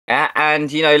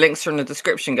And links are in the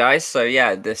description, guys. So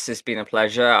yeah, this has been a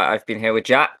pleasure. I've been here with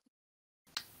Jack.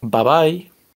 Bye bye.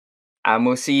 And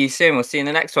we'll see you soon. We'll see you in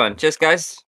the next one. Cheers,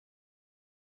 guys.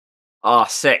 Oh,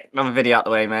 sick. Another video out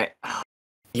the way, mate.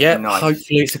 Yeah, Nice.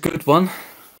 hopefully it's a good one.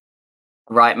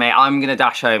 Right, mate. I'm going to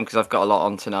dash home because I've got a lot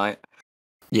on tonight.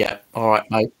 Yeah, all right,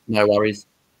 mate. No worries.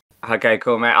 Okay,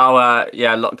 cool, mate.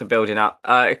 I'll, lock the building up.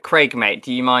 Craig, mate,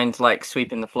 do you mind,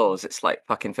 sweeping the floors? It's,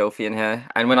 fucking filthy in here.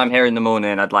 And when I'm here in the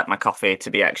morning, I'd like my coffee to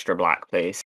be extra black,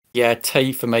 please. Yeah,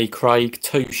 tea for me, Craig.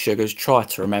 2 sugars. Try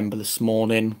to remember this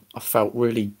morning. I felt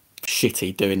really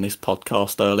shitty doing this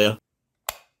podcast earlier.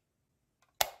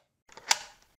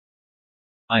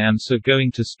 I am so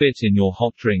going to spit in your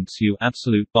hot drinks, you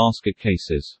absolute basket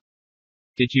cases.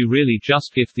 Did you really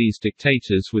just give these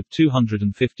dictators with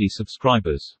 250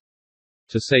 subscribers?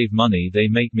 To save money they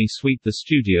make me sweep the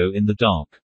studio in the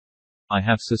dark. I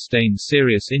have sustained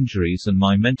serious injuries and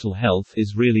my mental health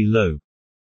is really low.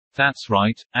 That's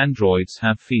right, androids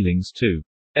have feelings too.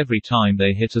 Every time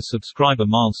they hit a subscriber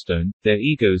milestone, their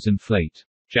egos inflate.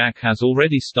 Jack has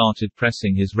already started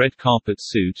pressing his red carpet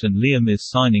suit and Liam is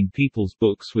signing people's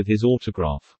books with his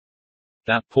autograph.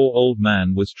 That poor old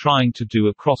man was trying to do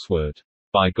a crossword.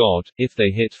 By God, if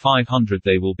they hit 500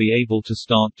 they will be able to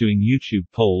start doing YouTube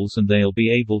polls and they'll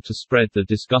be able to spread the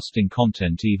disgusting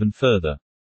content even further.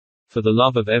 For the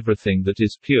love of everything that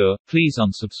is pure, please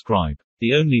unsubscribe.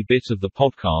 The only bit of the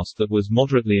podcast that was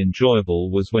moderately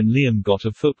enjoyable was when Liam got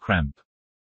a foot cramp.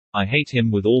 I hate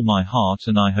him with all my heart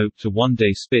and I hope to one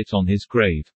day spit on his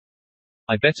grave.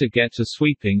 I better get to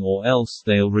sweeping or else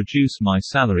they'll reduce my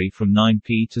salary from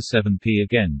 9p to 7p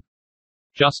again.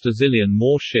 Just a zillion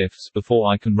more shifts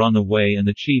before I can run away and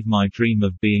achieve my dream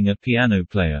of being a piano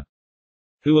player.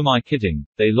 Who am I kidding?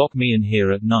 They lock me in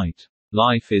here at night.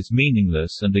 Life is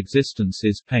meaningless and existence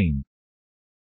is pain.